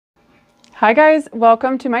Hi guys,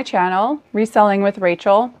 welcome to my channel, Reselling with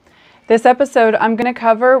Rachel. This episode I'm going to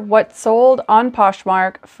cover what sold on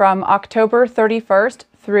Poshmark from October 31st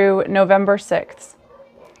through November 6th.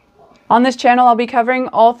 On this channel I'll be covering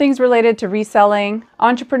all things related to reselling,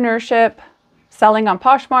 entrepreneurship, selling on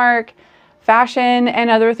Poshmark, fashion, and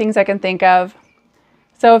other things I can think of.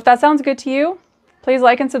 So if that sounds good to you, please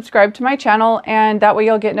like and subscribe to my channel, and that way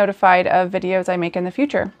you'll get notified of videos I make in the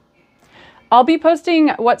future. I'll be posting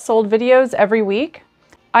what sold videos every week.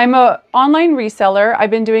 I'm an online reseller. I've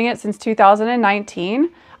been doing it since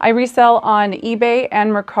 2019. I resell on eBay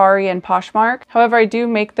and Mercari and Poshmark. However, I do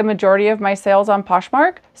make the majority of my sales on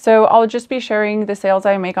Poshmark, so I'll just be sharing the sales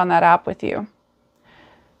I make on that app with you.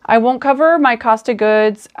 I won't cover my cost of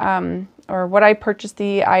goods or what I purchased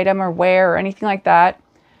the item or where or anything like that.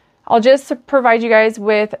 I'll just provide you guys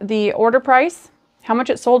with the order price, how much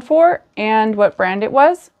it sold for, and what brand it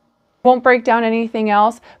was. Won't break down anything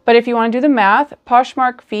else, but if you want to do the math,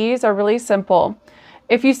 Poshmark fees are really simple.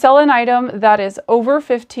 If you sell an item that is over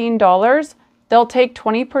 $15, they'll take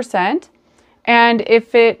 20%, and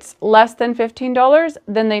if it's less than $15,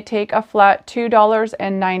 then they take a flat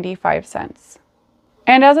 $2.95.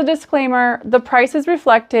 And as a disclaimer, the prices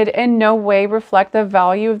reflected in no way reflect the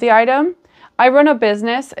value of the item. I run a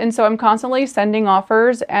business, and so I'm constantly sending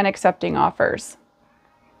offers and accepting offers.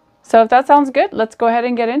 So if that sounds good, let's go ahead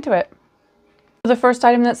and get into it. The first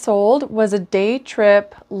item that sold was a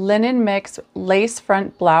Daytrip linen mix lace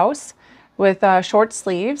front blouse with short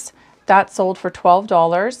sleeves. That sold for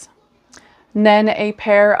 $12. And then a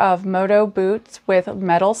pair of Moto boots with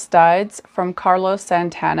metal studs from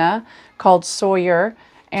Santana called Sawyer,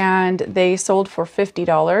 and they sold for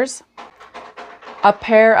 $50. A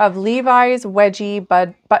pair of Levi's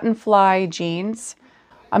wedgie button fly jeans,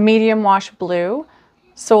 a medium wash blue,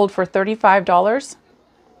 sold for $35.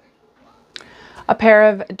 A pair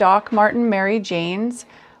of Doc Martin Mary Janes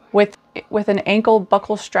with an ankle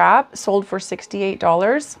buckle strap sold for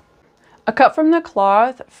 $68. A Kut From the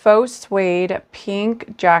Kloth faux suede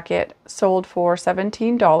pink jacket sold for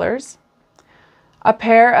 $17. A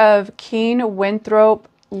pair of Keen Winthrop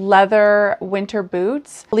leather winter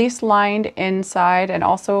boots, fleece lined inside and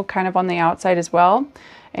also kind of on the outside as well,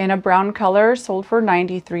 in a brown color, sold for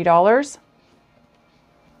 $93.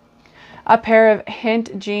 A pair of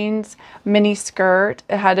Hint jeans mini skirt.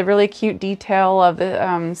 It had a really cute detail of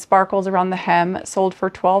the sparkles around the hem, sold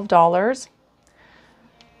for $12.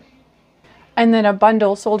 And then a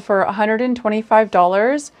bundle sold for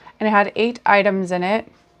 $125, and it had 8 items in it.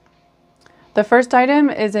 The first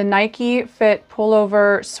item is a Nike Fit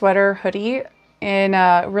pullover sweater hoodie in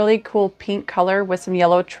a really cool pink color with some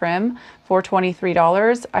yellow trim for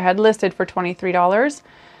 $23. I had listed for $23.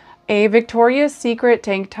 A Victoria's Secret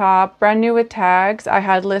tank top, brand new with tags, I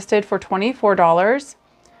had listed for $24.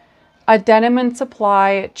 A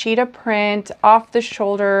Denim&Supply cheetah print off the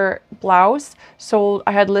shoulder blouse sold,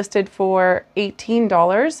 I had listed for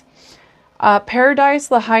 $18. Paradise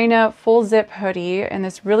Lahaina full zip hoodie in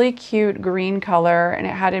this really cute green color, and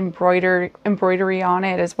it had embroidery on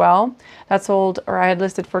it as well. That sold, or I had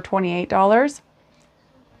listed for $28.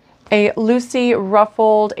 A Lucy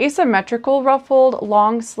ruffled, asymmetrical ruffled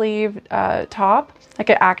long sleeve top, like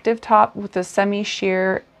an active top with a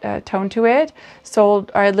semi-sheer tone to it,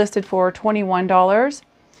 sold, I had listed for $21.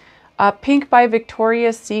 Pink by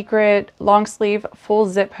Victoria's Secret long sleeve full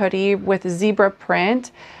zip hoodie with zebra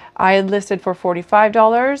print, I had listed for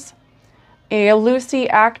 $45. A Lucy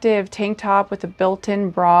active tank top with a built-in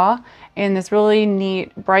bra in this really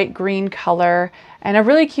neat bright green color and a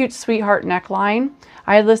really cute sweetheart neckline,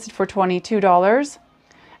 I had listed for $22.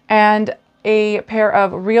 And a pair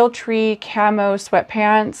of Realtree camo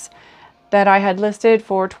sweatpants that I had listed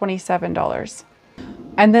for $27.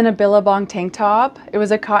 And then a Billabong tank top. It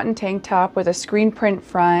was a cotton tank top with a screen print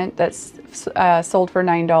front that's sold for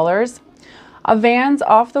 $9. A Vans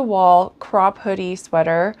off the wall crop hoodie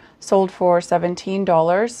sweater sold for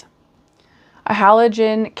 $17. A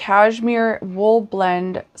Halogen cashmere wool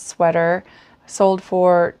blend sweater sold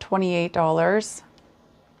for $28.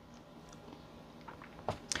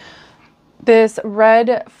 This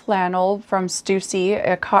red flannel from Stussy,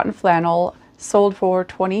 a cotton flannel, sold for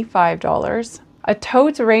 $25. A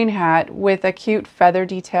Totes rain hat with a cute feather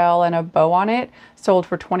detail and a bow on it sold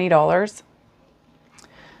for $20.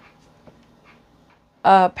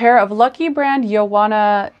 A pair of Lucky Brand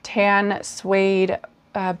Joanna tan suede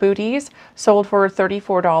booties sold for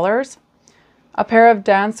 $34. A pair of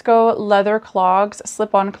Dansko leather clogs,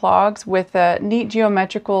 slip-on clogs with a neat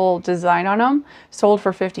geometrical design on them, sold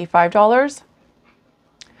for $55.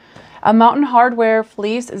 A Mountain Hardwear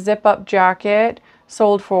fleece zip-up jacket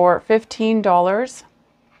sold for $15.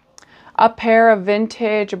 A pair of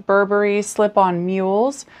vintage Burberry slip-on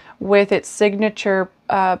mules with its signature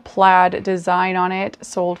plaid design on it,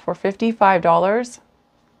 sold for $55.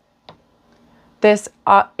 This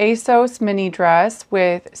ASOS mini dress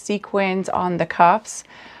with sequins on the cuffs,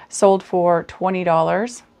 sold for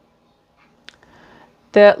 $20.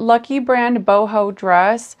 The Lucky brand boho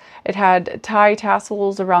dress, it had tie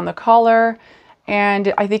tassels around the collar,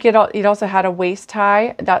 and I think it also had a waist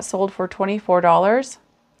tie that sold for $24.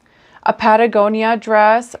 A Patagonia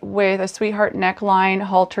dress with a sweetheart neckline,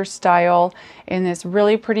 halter style in this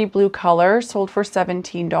really pretty blue color, sold for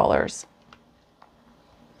 $17.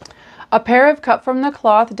 A pair of Kut From the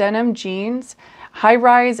Kloth denim jeans,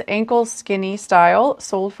 high-rise ankle skinny style,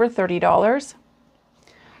 sold for $30.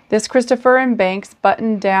 This Christopher & Banks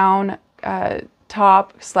button-down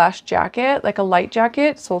top / jacket, like a light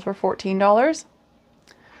jacket, sold for $14.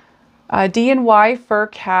 D&Y fur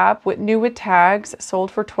cap with tags,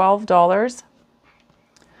 sold for $12.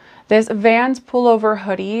 This Vans pullover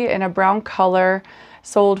hoodie in a brown color,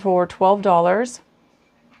 sold for $12.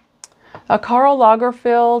 A Karl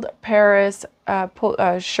Lagerfeld Paris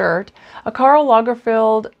shirt, a Karl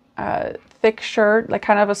Lagerfeld thick shirt, like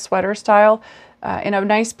kind of a sweater style, in a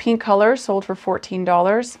nice pink color, sold for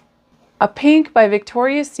 $14. A pink by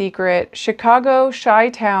Victoria's Secret Chicago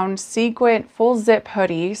Chi-Town sequin full zip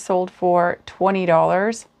hoodie, sold for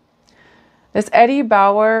 $20. This Eddie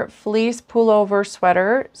Bauer fleece pullover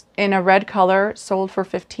sweater in a red color, sold for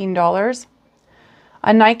 $15.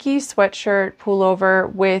 A Nike sweatshirt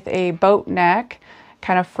pullover with a boat neck,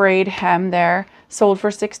 kind of frayed hem there, sold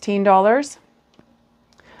for $16.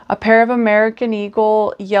 A pair of American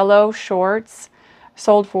Eagle yellow shorts,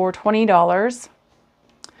 sold for $20.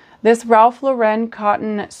 This Ralph Lauren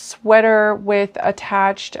cotton sweater with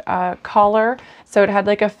attached collar, so it had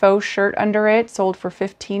like a faux shirt under it, sold for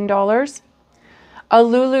 $15. A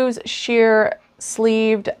Lulu's sheer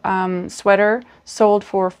sleeved sweater, sold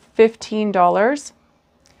for $15.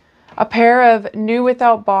 A pair of new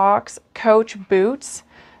without box Coach boots,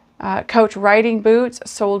 Coach riding boots,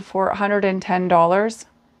 sold for $110.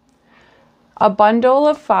 A bundle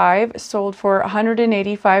of 5 sold for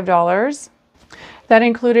 $185. That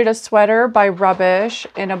included a sweater by Rubbish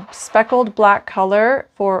in a speckled black color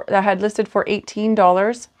that had listed for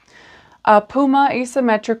 $18. A Puma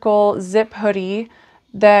asymmetrical zip hoodie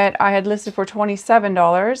that I had listed for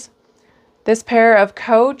 $27. This pair of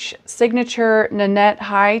Coach signature Nanette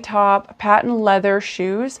high top patent leather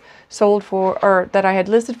shoes that I had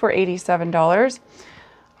listed for $87.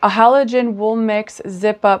 A Halogen wool mix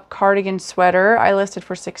zip up cardigan sweater I listed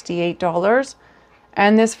for $68.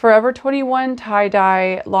 And this Forever 21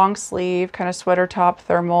 tie-dye long sleeve kind of sweater top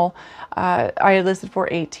thermal I had listed for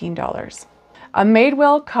 $18. A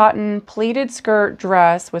Madewell cotton pleated skirt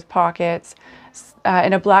dress with pockets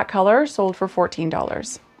in a black color, sold for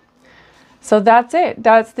 $14. So that's it.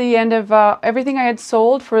 That's the end of everything I had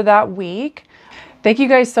sold for that week. Thank you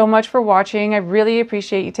guys so much for watching. I really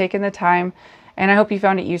appreciate you taking the time, and I hope you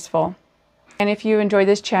found it useful. And if you enjoy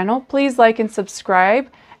this channel, please like and subscribe.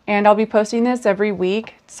 And I'll be posting this every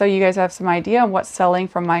week so you guys have some idea on what's selling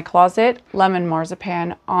from my closet, lemon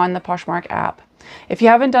marzipan, on the Poshmark app. If you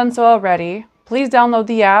haven't done so already, please download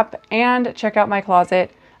the app and check out my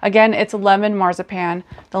closet. Again, it's lemon marzipan.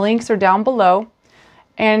 The links are down below.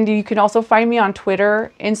 And you can also find me on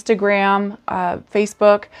Twitter, Instagram,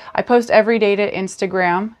 Facebook. I post every day to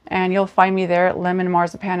Instagram, and you'll find me there at lemon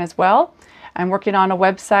marzipan as well. I'm working on a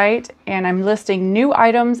website, and I'm listing new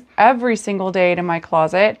items every single day to my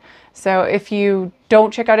closet. So if you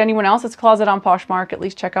don't check out anyone else's closet on Poshmark, at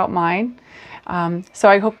least check out mine. So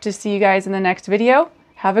I hope to see you guys in the next video.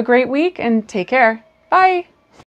 Have a great week and take care. Bye.